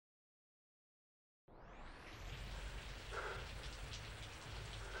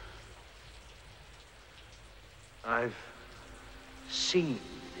I've seen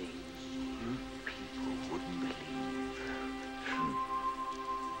things you people wouldn't believe.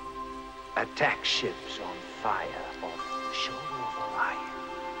 Attack ships on fire off the shoulder of Orion.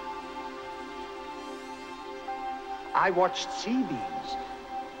 I watched sea beams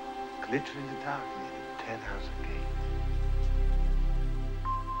glitter in the dark near the 10,000 gate.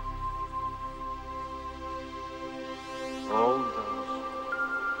 All those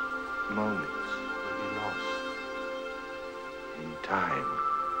moments will be lost in time,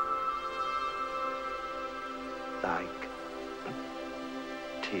 like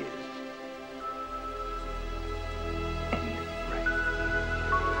tears in rain.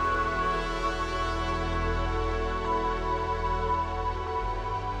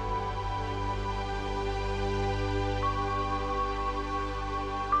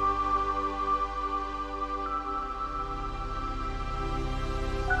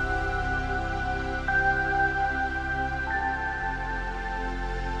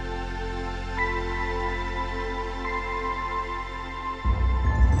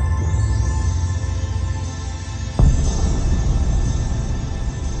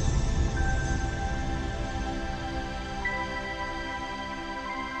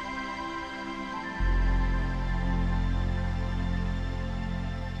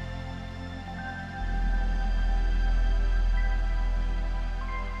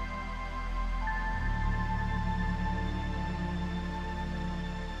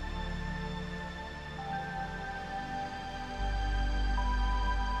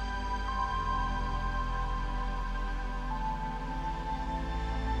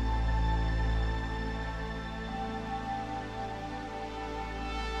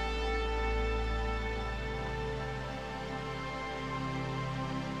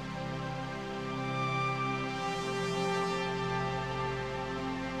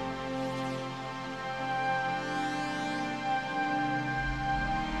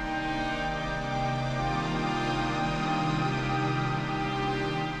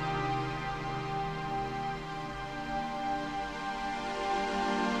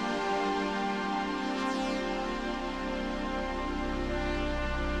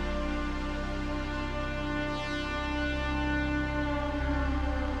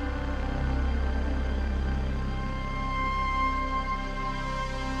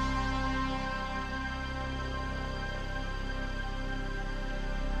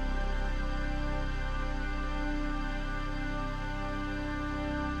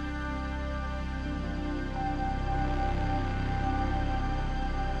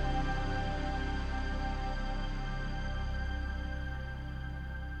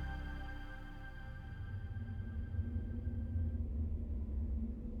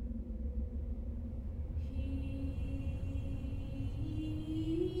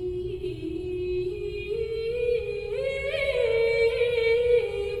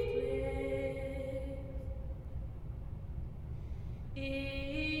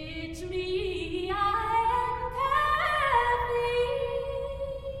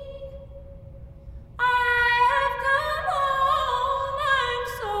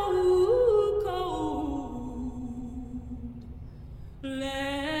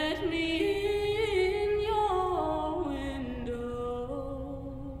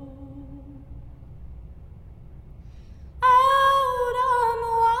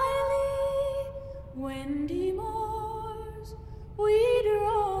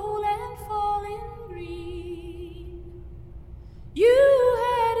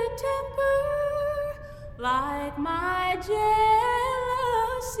 like my jealousy,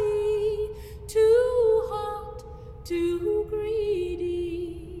 too hot, too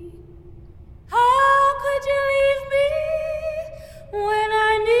greedy. How could you leave me when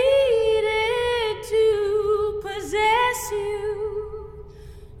I needed to possess you?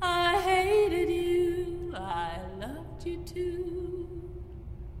 I hated you, I loved you too.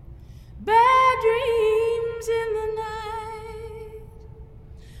 Bad dreams in the night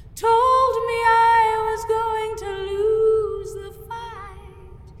told me I was going to lose the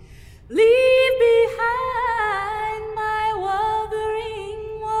fight. Leave behind my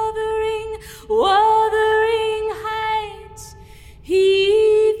wuthering heights.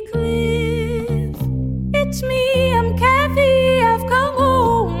 Heathcliff, it's me, I'm Kathy, I've come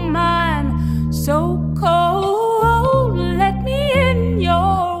home. I'm so cold, let me in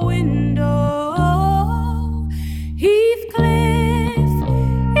your window.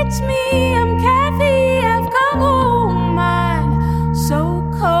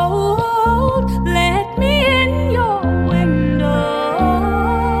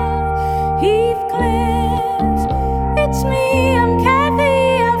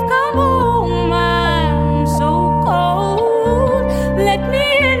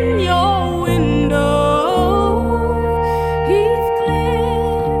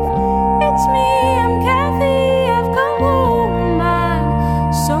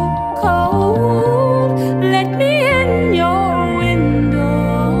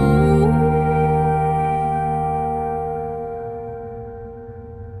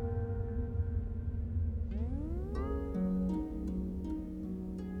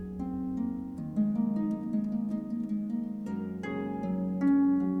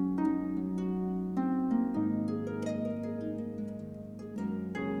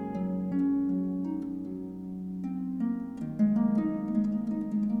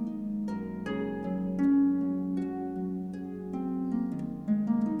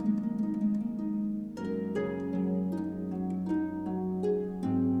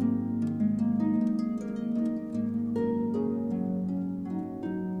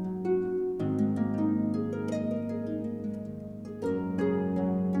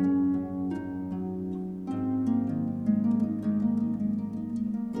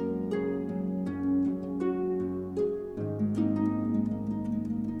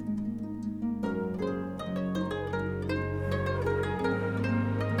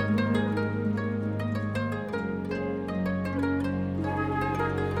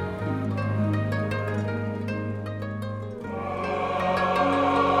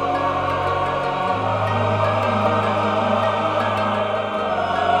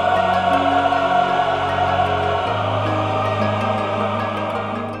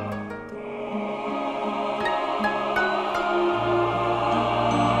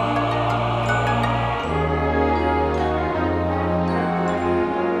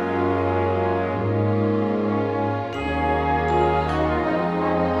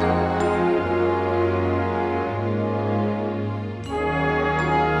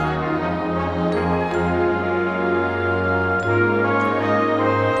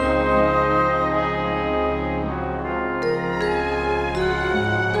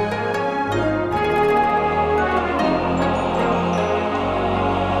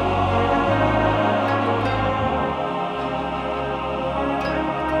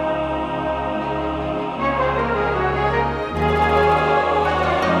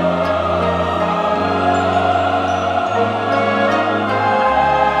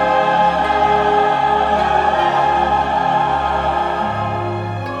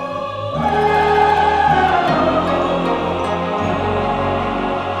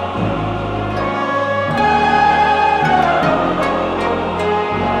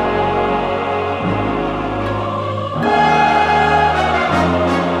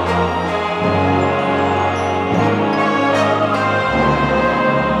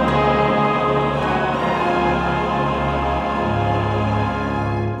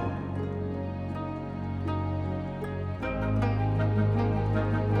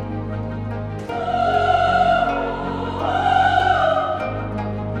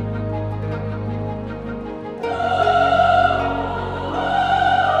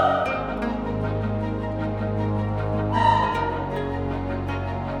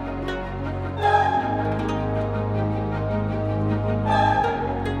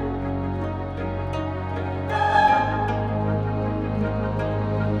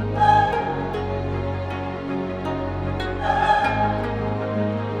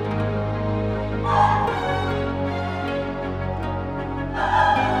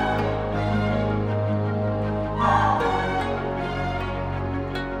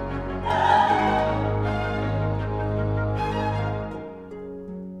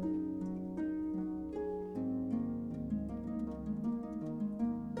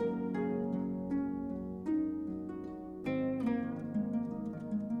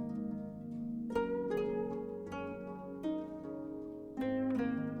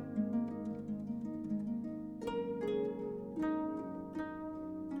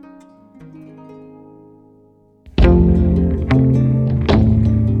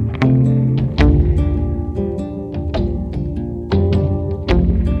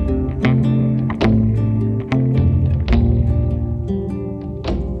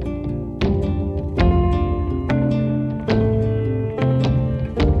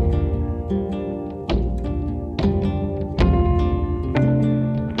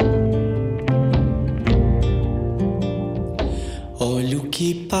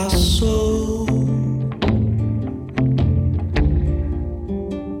 passou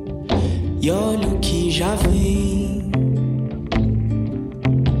e olha o que já vem.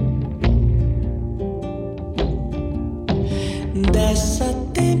 Dessa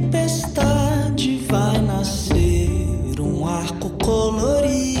tempestade vai nascer um arco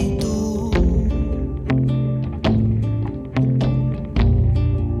colorido.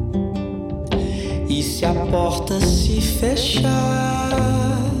 E se a porta se fechar,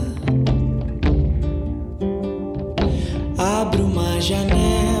 abre uma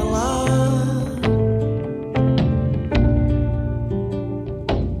janela.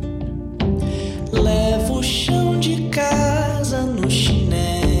 Leva o chão de casa no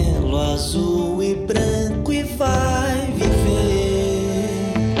chinelo azul e branco e vai viver.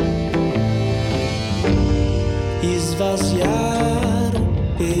 Esvaziar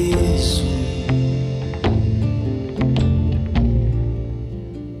o peso.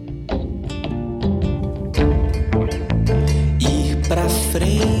 Ir pra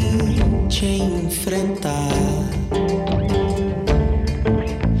frente e enfrentar.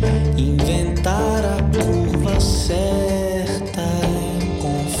 Inventar a curva certa e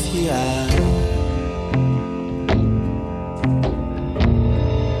confiar.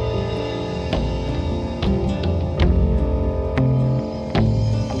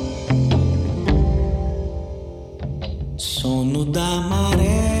 Sono da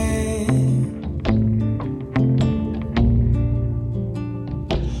maré,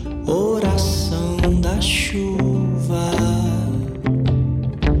 oração da chuva.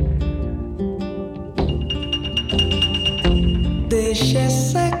 Deixa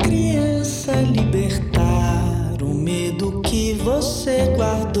essa criança libertar o medo que você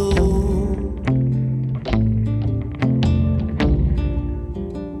guardou.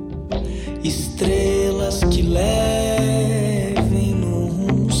 Estrelas que levem no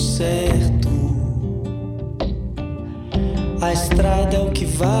rumo certo. A estrada é o que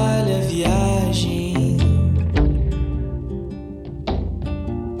vale a viagem.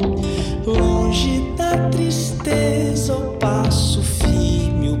 Longe da tristeza, o passo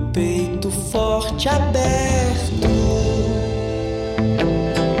firme, o peito forte aberto.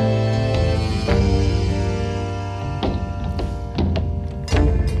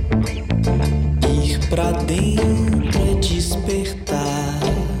 Ir pra dentro é despertar,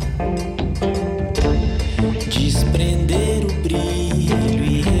 desprender o brilho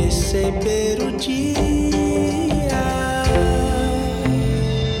e receber o dia.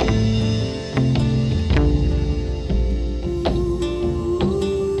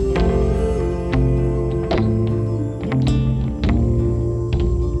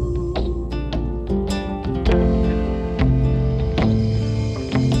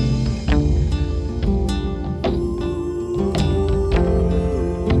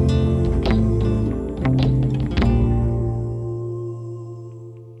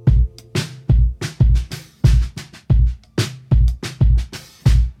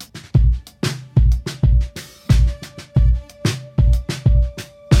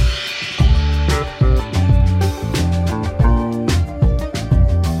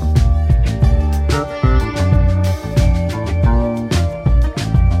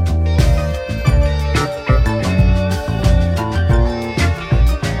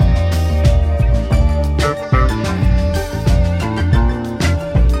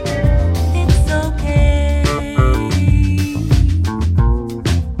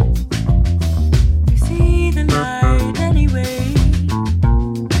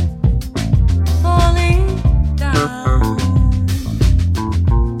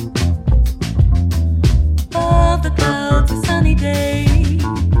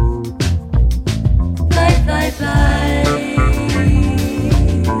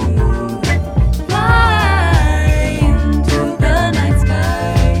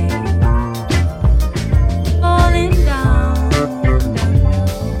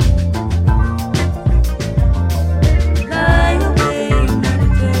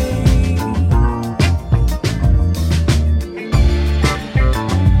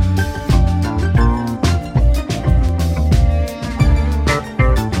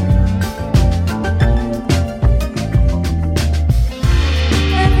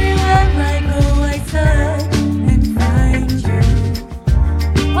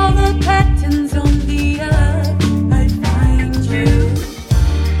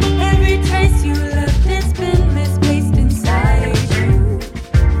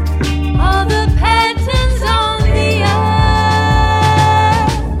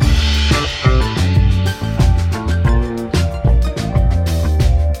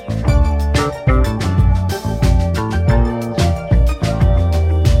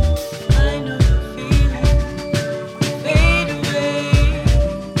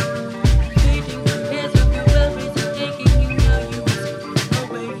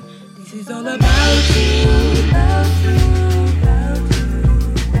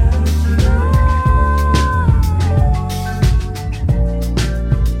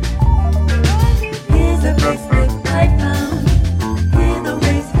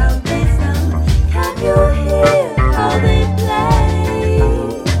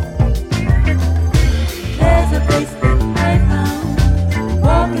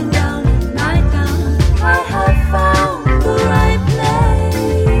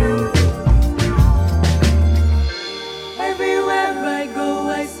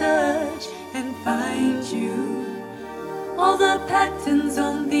 all the patterns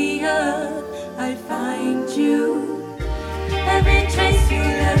on the earth, I find you. Every trace you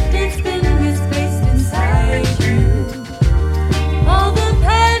left, it's been misplaced inside you. All the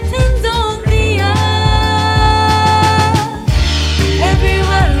patterns on the earth,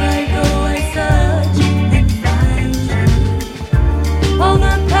 everywhere I go, I search and find you. All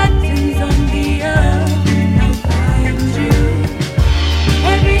the patterns on the earth, I find you.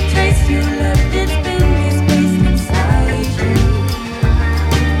 Every trace you left, it's been misplaced inside you.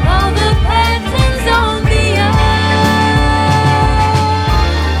 All the patterns on the earth.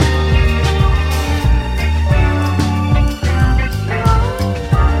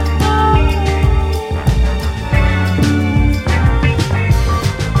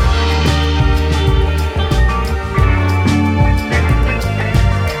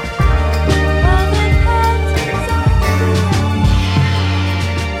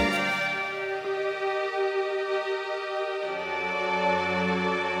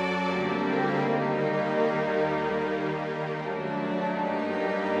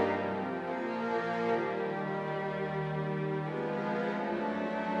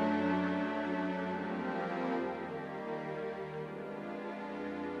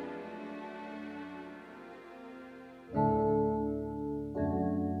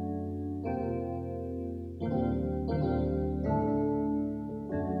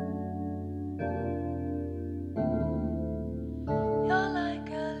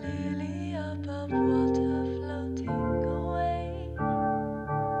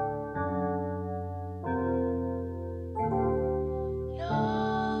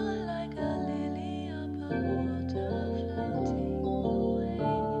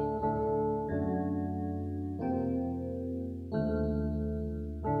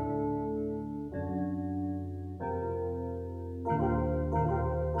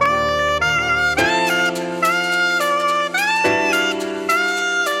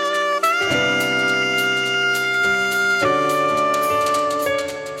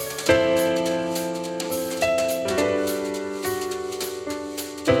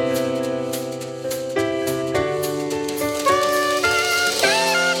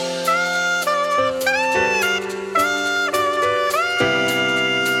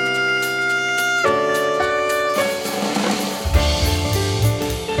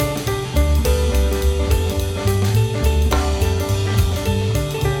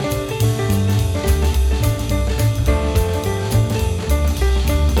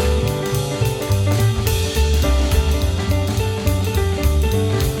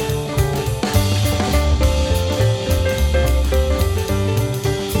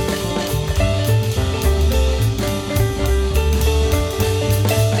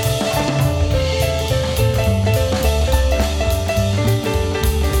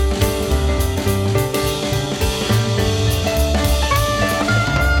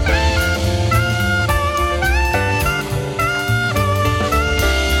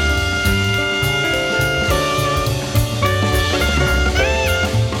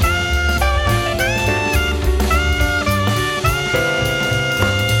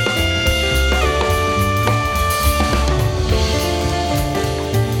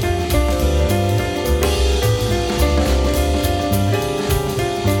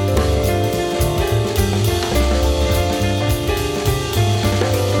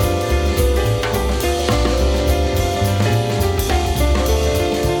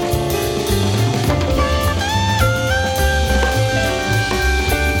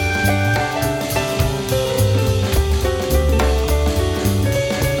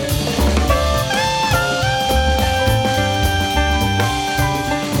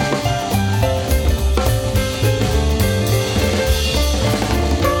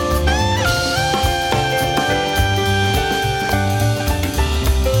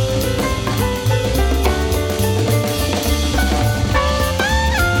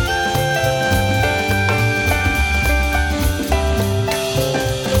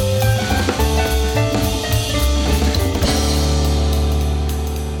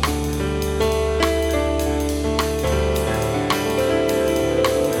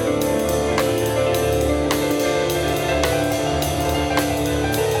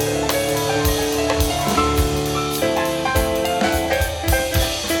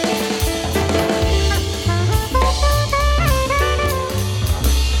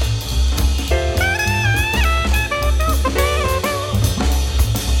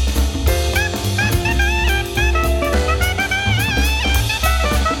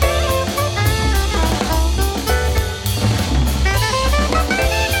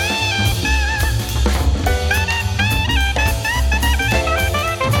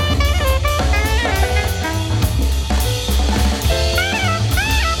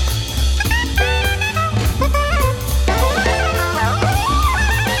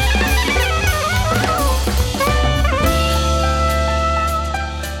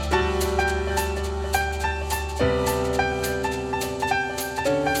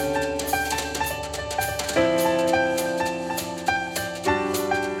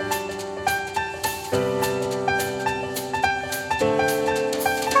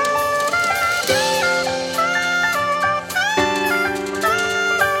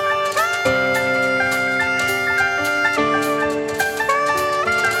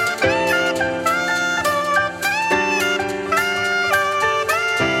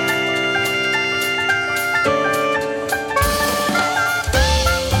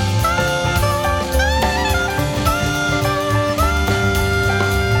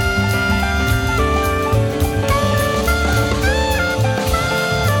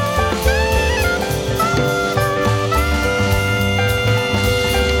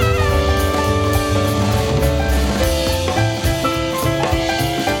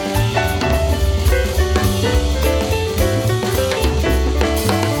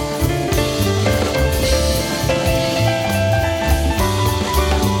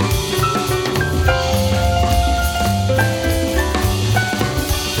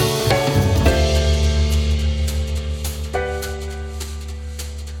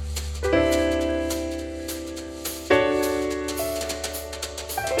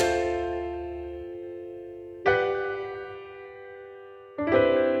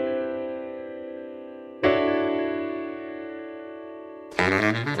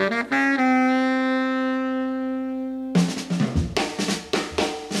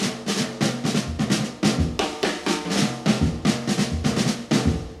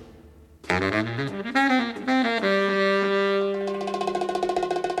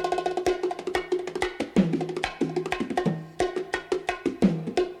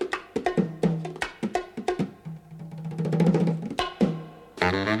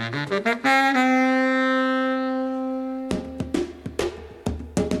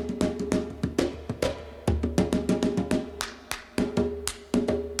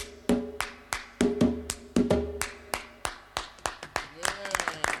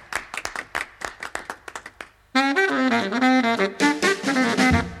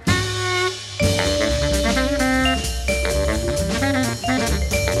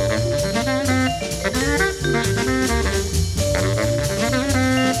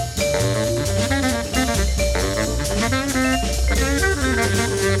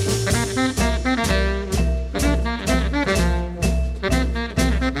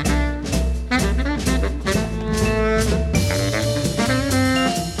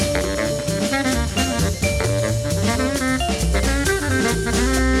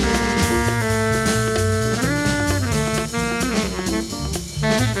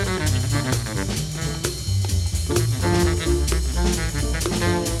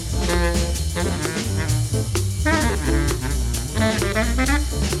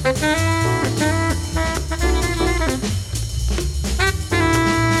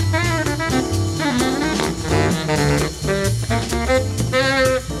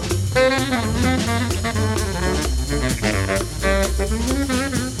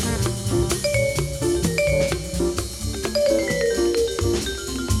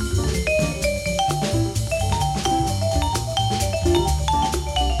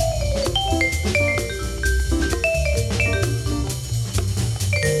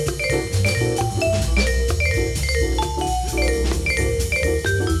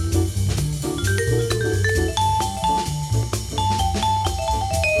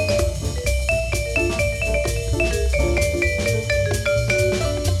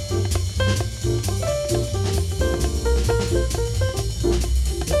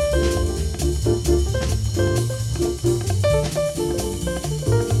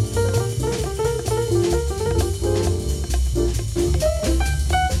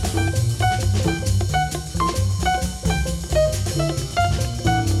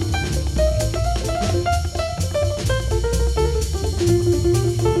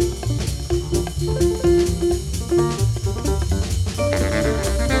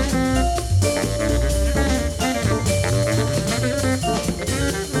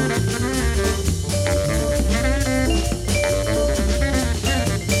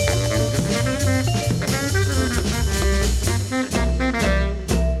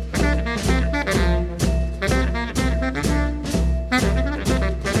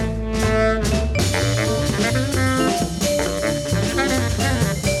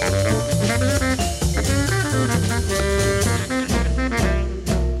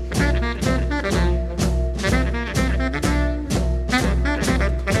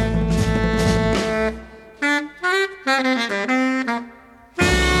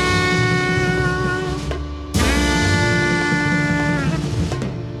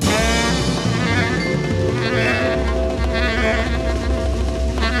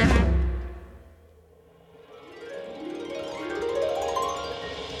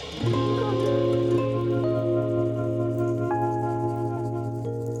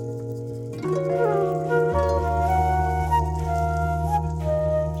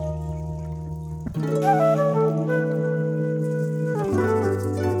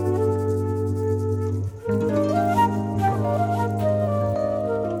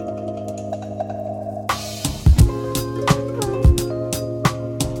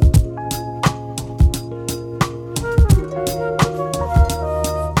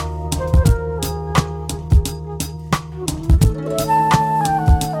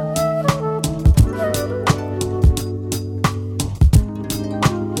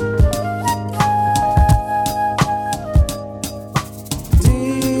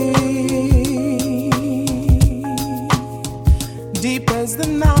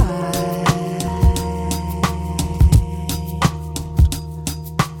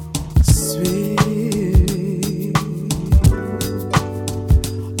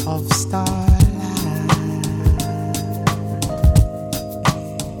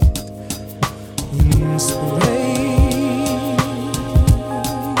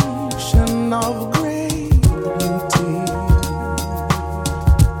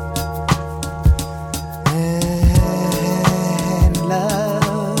 and love.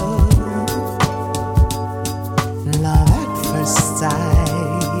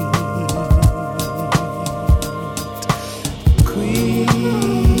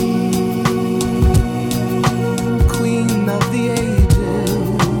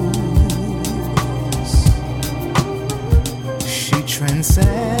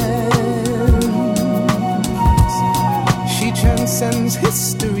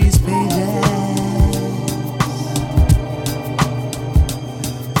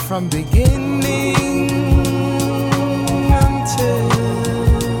 from beginning until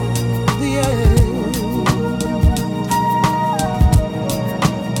the end.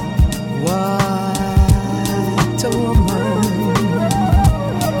 What a woman,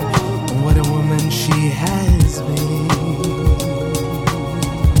 what a woman she has been.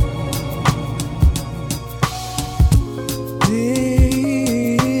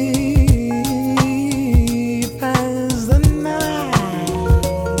 Deep as the night,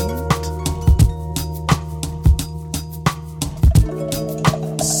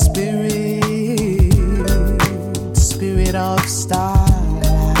 spirit of starlight,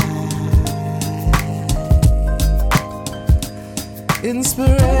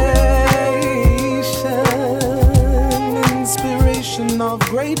 inspiration of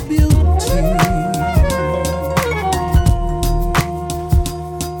great beauty,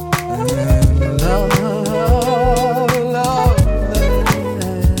 and love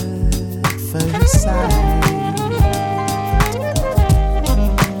at first sight.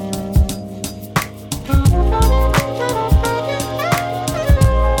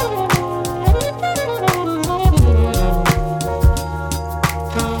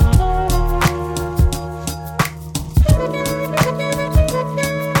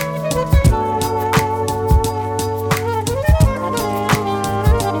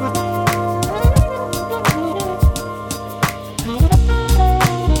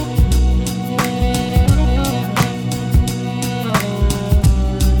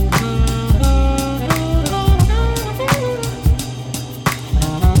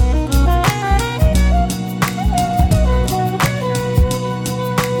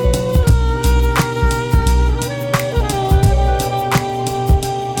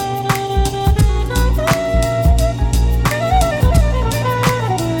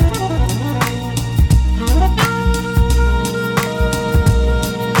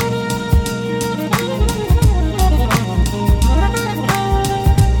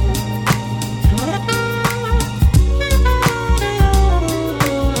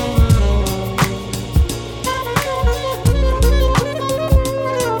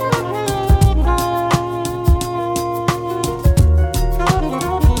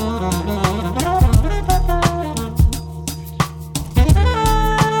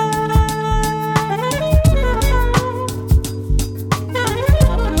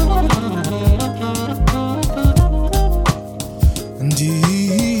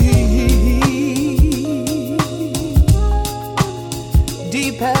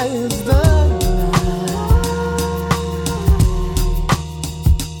 Deep as the night,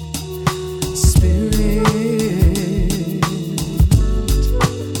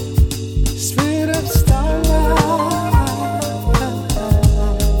 spirit of starlight,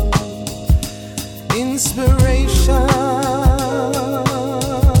 inspiration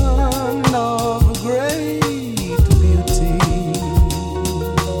of great beauty.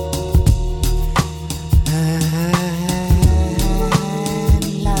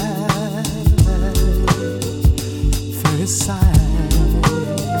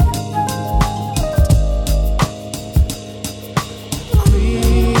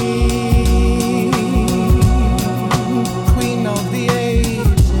 Queen of the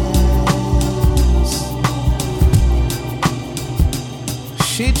ages,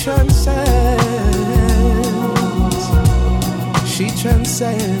 she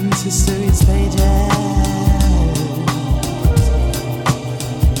transcends history's pages.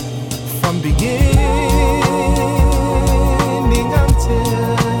 From beginning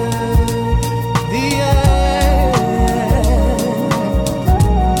until the end.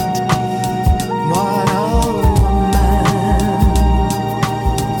 What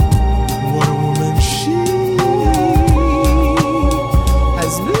a woman she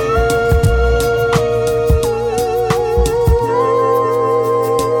has been.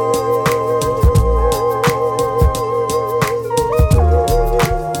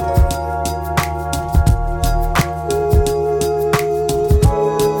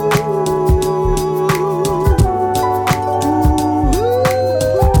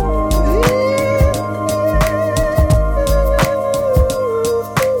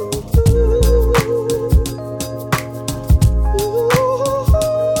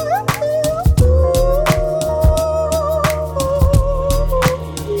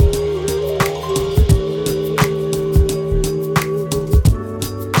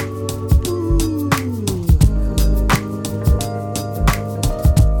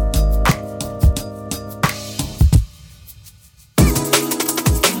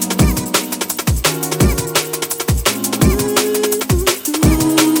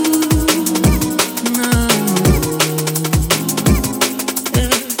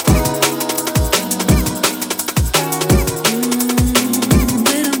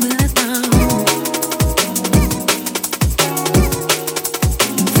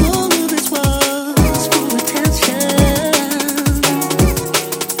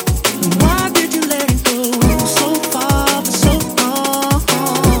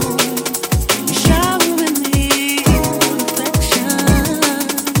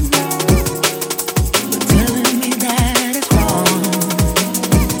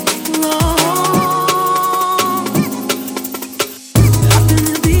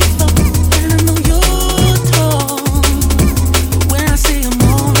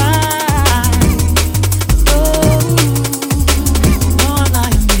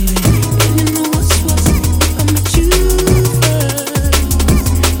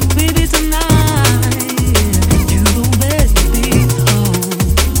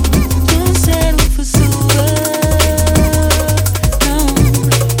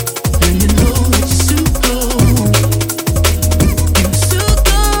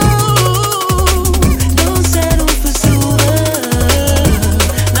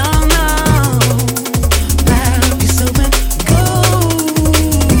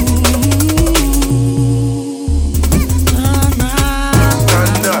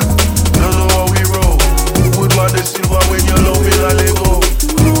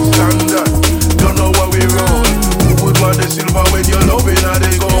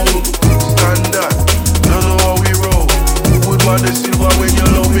 want the silver when you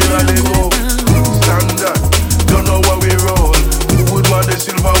love me and they go. Standard, don't know what we roll. Who would want the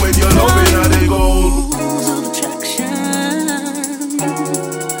silver when you love me and they go? Rules of attraction.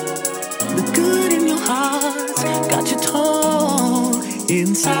 The good in your heart got you torn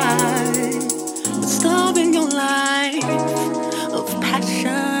inside. The storm in your life of passion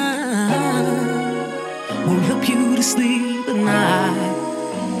won't help you to sleep at night.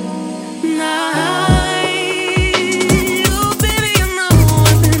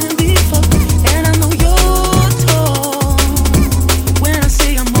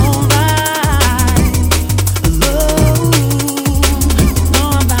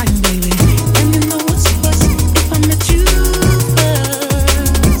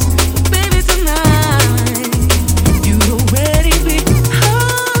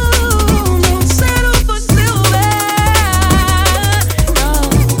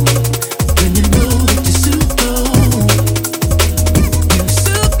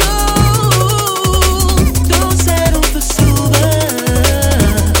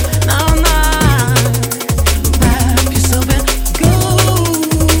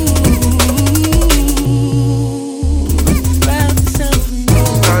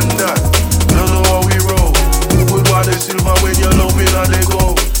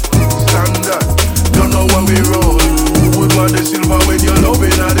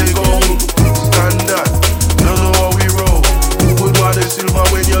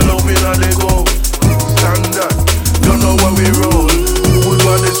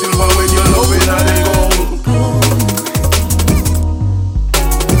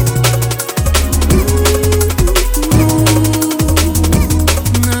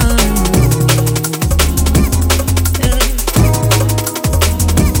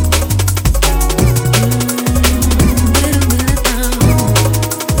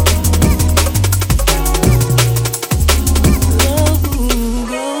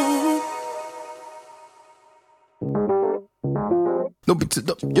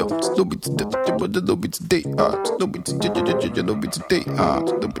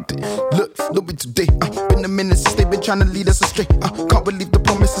 Trying to lead us astray. Can't believe the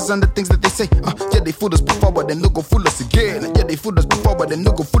promises and the things that they say. Yeah, they fooled us before, but then look go fool us again. Yeah, they fooled us before, but then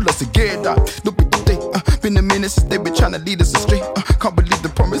look go fool us again. Look at today. Been a minute since they've been trying to lead us astray. Can't believe the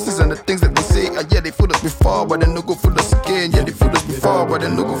promises and the things that they say. Yeah, they fooled us before, but then look go fool us again. Yeah, they fooled us before, but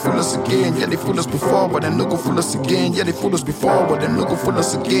then look go fool us again. Yeah, they fooled us before, but then look go fool us again. Yeah, they fooled us before, but then look go fool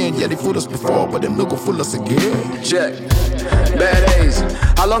us again. Yeah, they fooled us before, but then look go fool us again. Check. Bad days.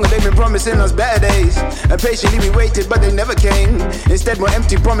 How long have they been promising us better days? And patiently we waited, but they never came. Instead, more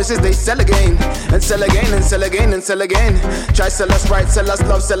empty promises, they sell again. And sell again, and sell again, and sell again. Try sell us right, sell us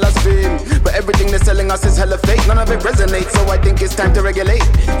love, sell us fame. But everything they're selling us is hella fake. None of it resonates, so I think it's time to regulate.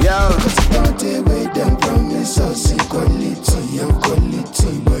 Yo. Because don't they wait them promise us equality and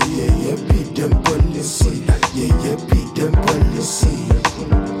quality. But yeah, beat them policy. Yeah, beat them policy.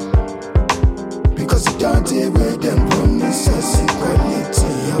 Because don't they wait them promise us equality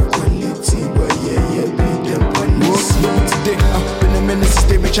and quality. But yeah, beat them policy. Today, been a minute since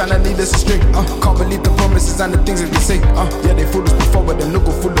they been trying to lead us astray. Can't believe the promises and the things that they say. Yeah, they fooled us before, but then look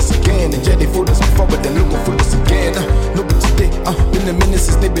go fool us again. And yeah, they fooled us before, but then look go fool us again. Look at today, been a minute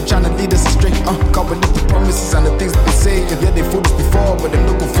since they been trying to lead us astray. Can't believe the promises and the things that they say. Yeah, they fooled us before, but then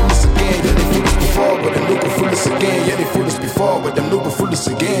look go fool us again. Yeah, they fooled us before, but then look go fool us again. Yeah, they fooled us before, but then look go fool us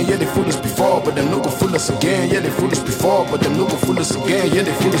again. Yeah, they fooled us before, but then look go fool us again. Yeah, they fooled us before, but then look go fool us again. Yeah, they fooled us before, but then look go fool us again. Yeah,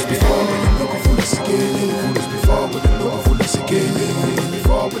 they fooled us before, but then look go fool us again. Yeah, they fooled us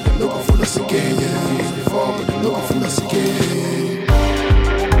before, but then look go fool us again. Yeah, they fooled us before, but then look go fool us again.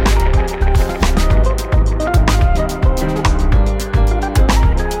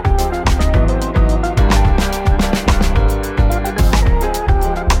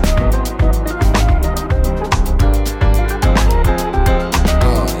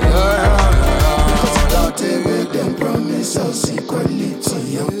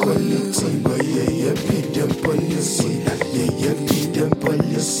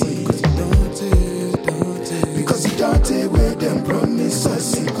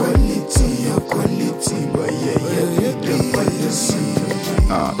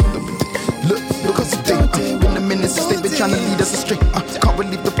 Trying to lead us astray. Can't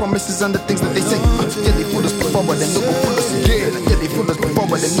believe the promises and the things that they say. Yeah, they fooled us before, but then look go fool us again. Yeah, they fooled us before,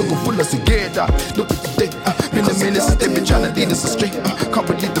 but then look go fool us again. Look at today. Been a minute since they've been trying to lead us astray. Can't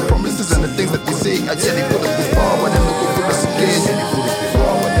believe the promises and the things that they say. Yeah, they fooled us before, but then look go fool us again. Yeah, they fooled us before, but then look go fool us again. Yeah, they fooled us before, but then look go fool us again. Yeah, they fooled us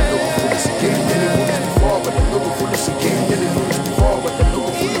before, but then look go fool us again. Yeah, they fooled us before, but then look go fool us again. Yeah, they fooled us before, but then look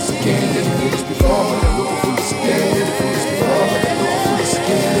go fool us again. Yeah, they fooled us before, but then look go fool us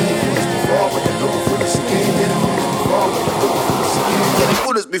again. Yeah, they fooled us before, but then look go fool us again.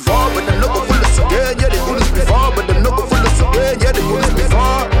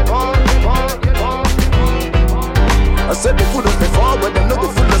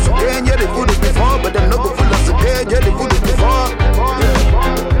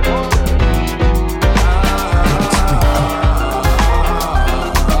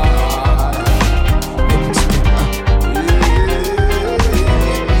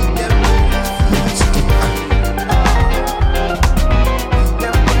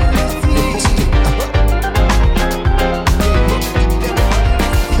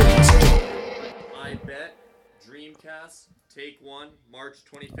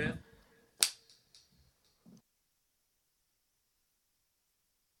 fifth.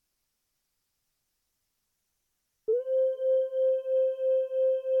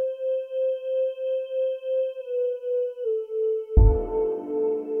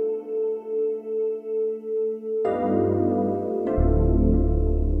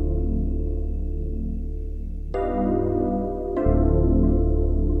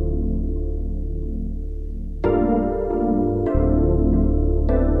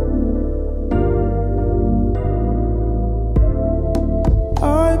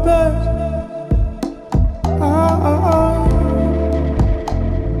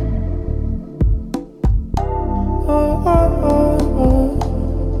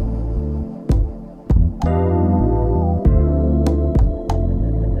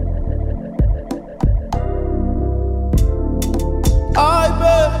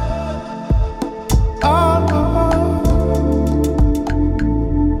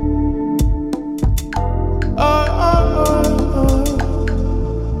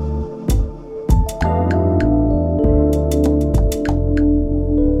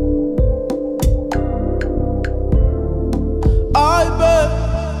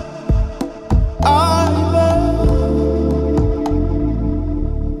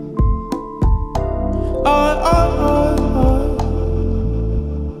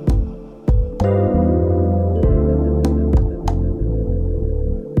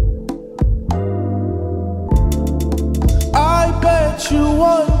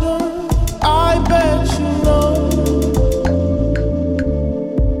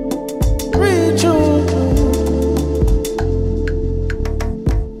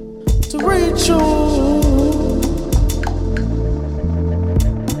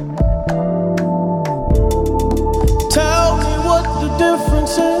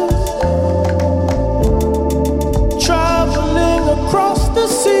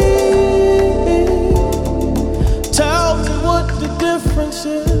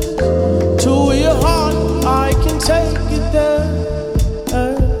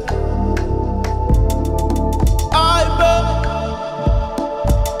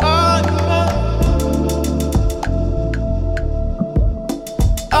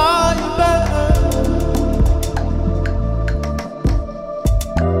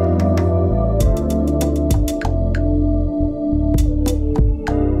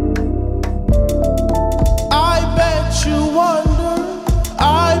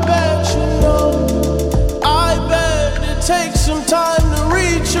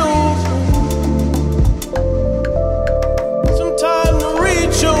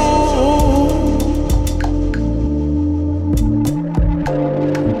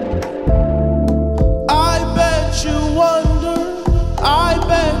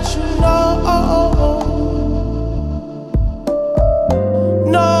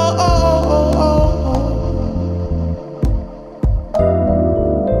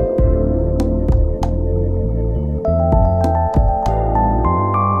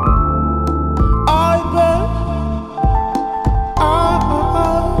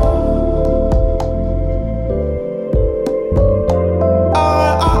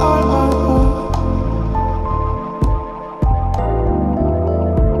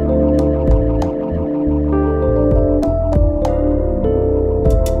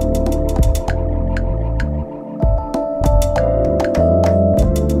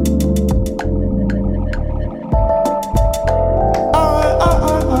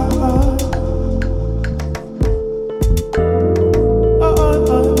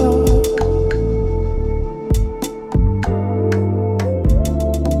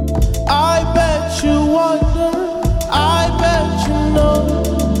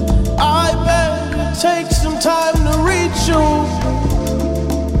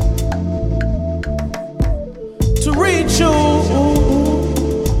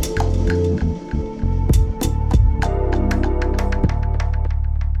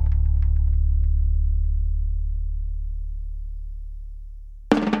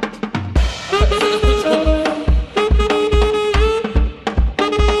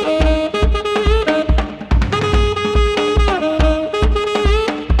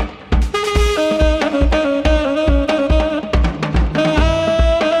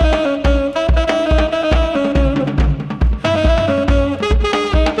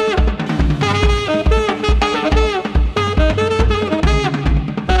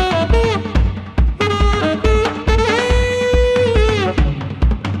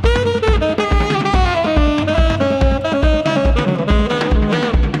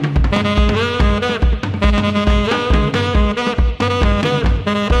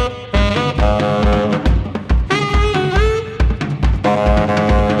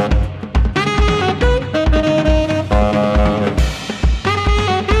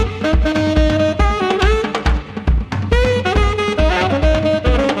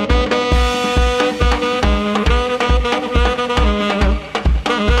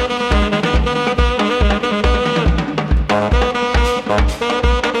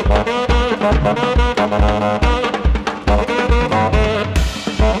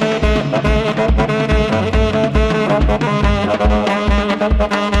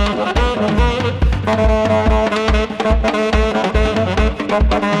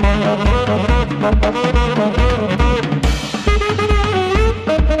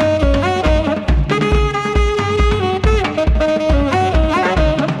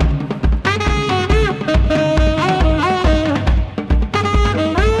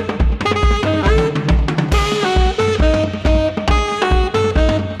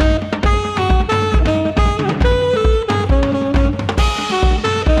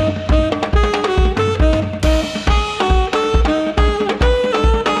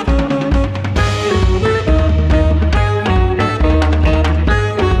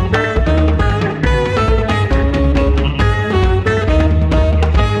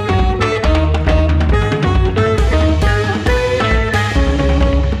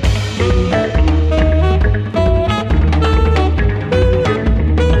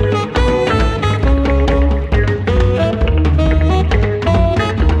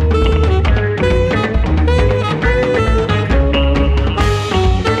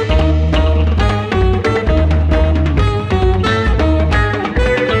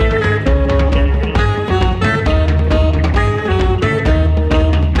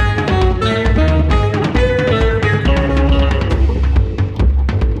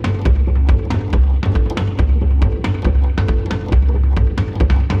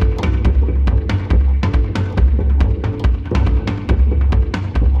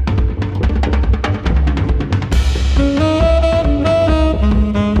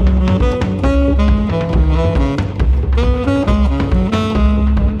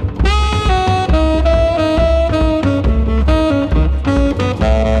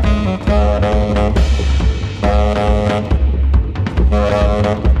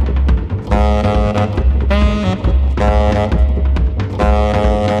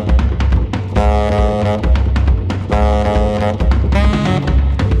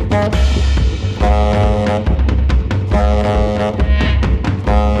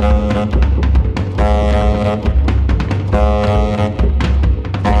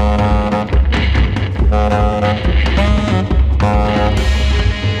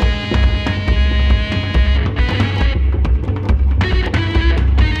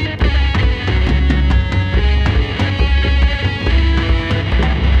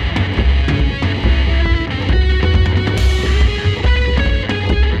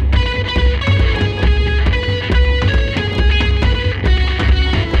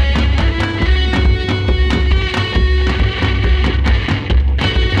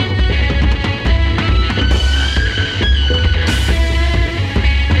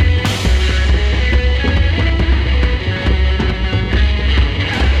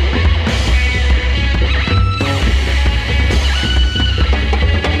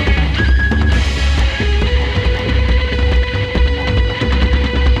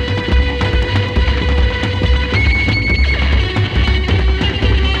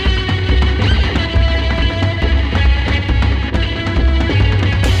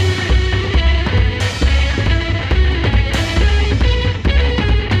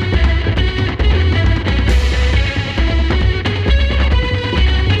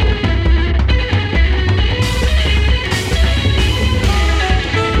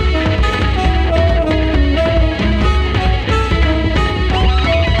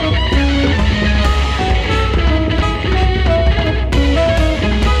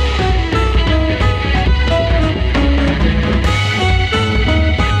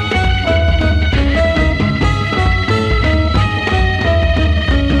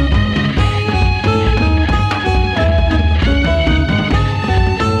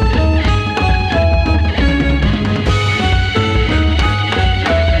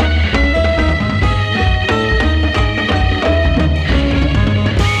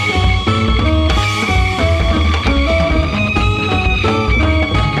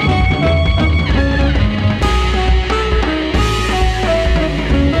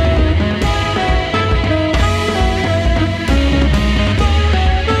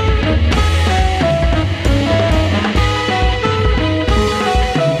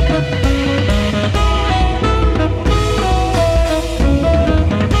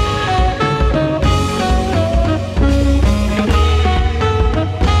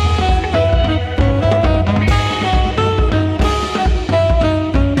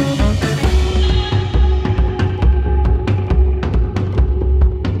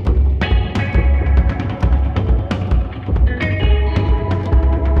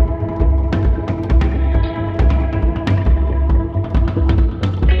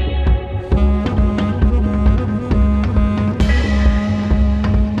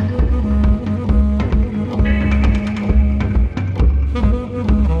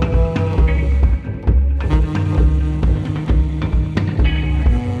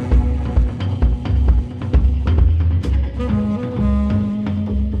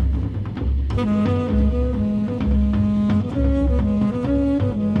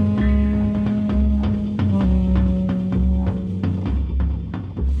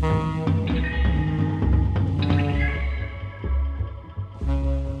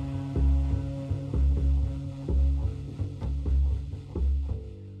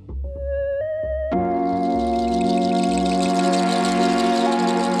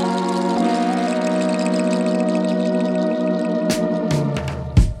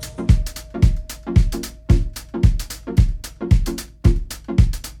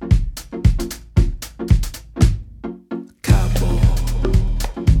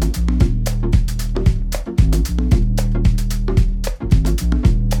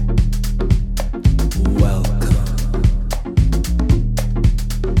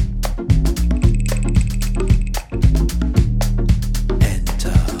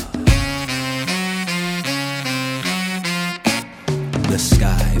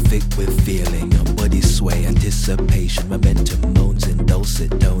 anticipation, momentum moans in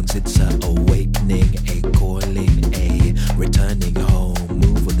dulcet tones. It's a awakening, a calling, a returning home.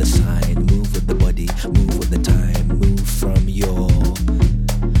 Move with the sign, move with the body, move with the time, move from your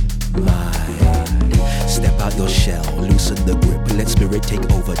mind. Step out your shell, loosen the grip, let spirit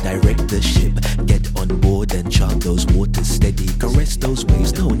take over, direct the ship. Get on board and chart those waters steady, caress those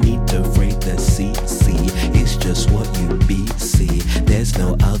waves, no need to freight the sea. See, it's just what you be, see. There's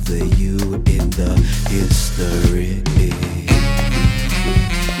no other you in the history.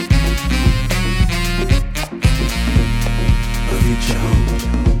 A future hope.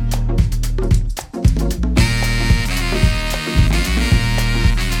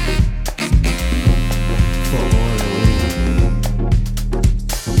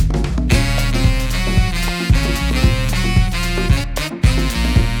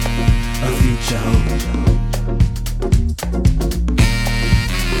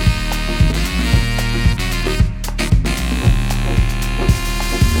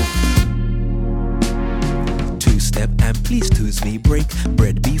 Please twos me, break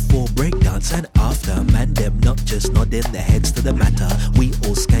bread before breakdance and after. Man, them not just nodding their heads to the matter. We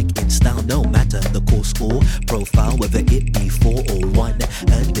all skank in style, no matter the course or profile, whether it be 4 or 1.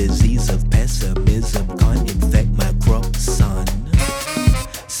 A disease of pessimism can't infect my crop, son.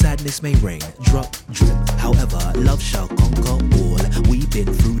 Sadness may reign, drop, drip. However, love shall conquer all. We've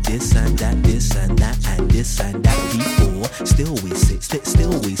been through this and that, and this and that before. Still we sit,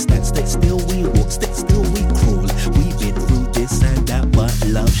 still we stand, still we walk, still we crawl. We've been through this and that, but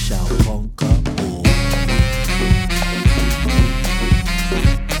love shall conquer all.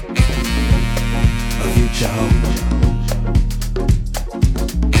 A future hope.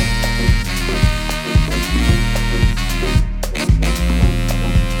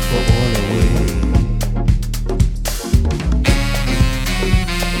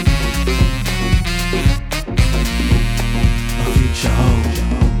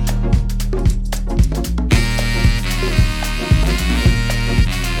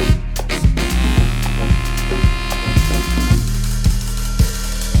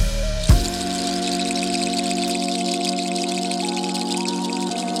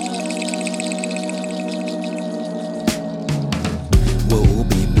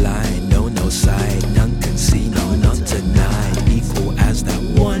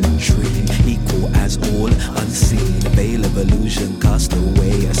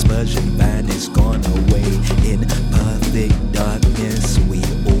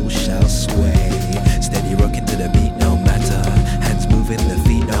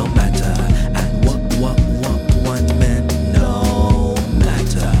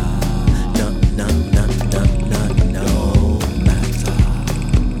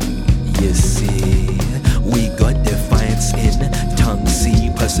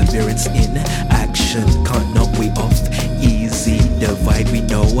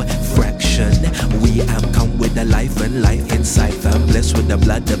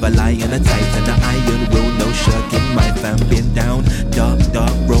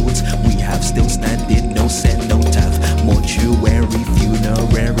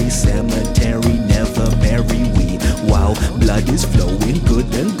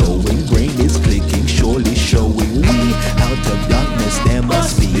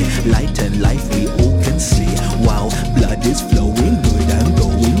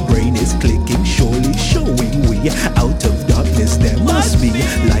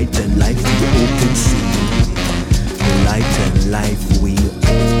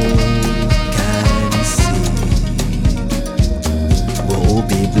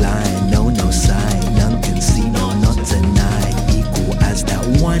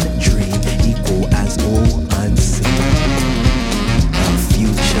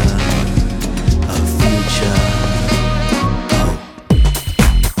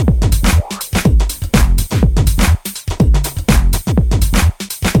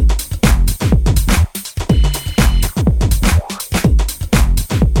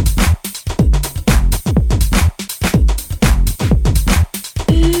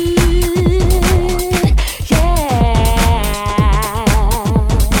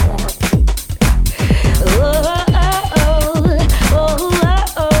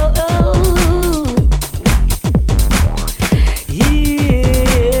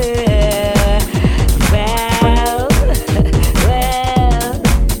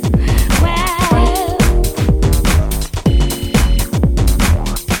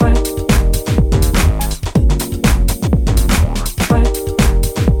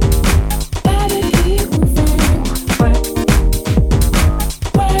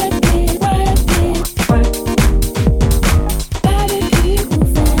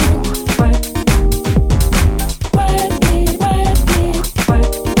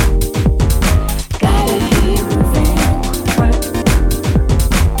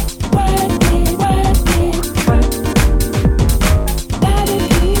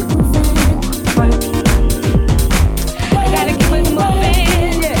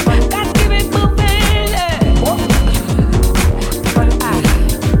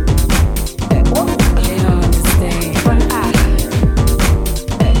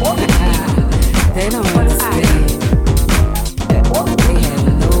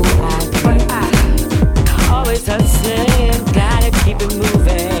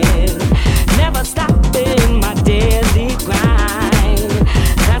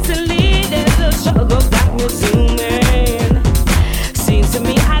 to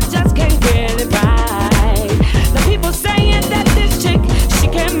me. I just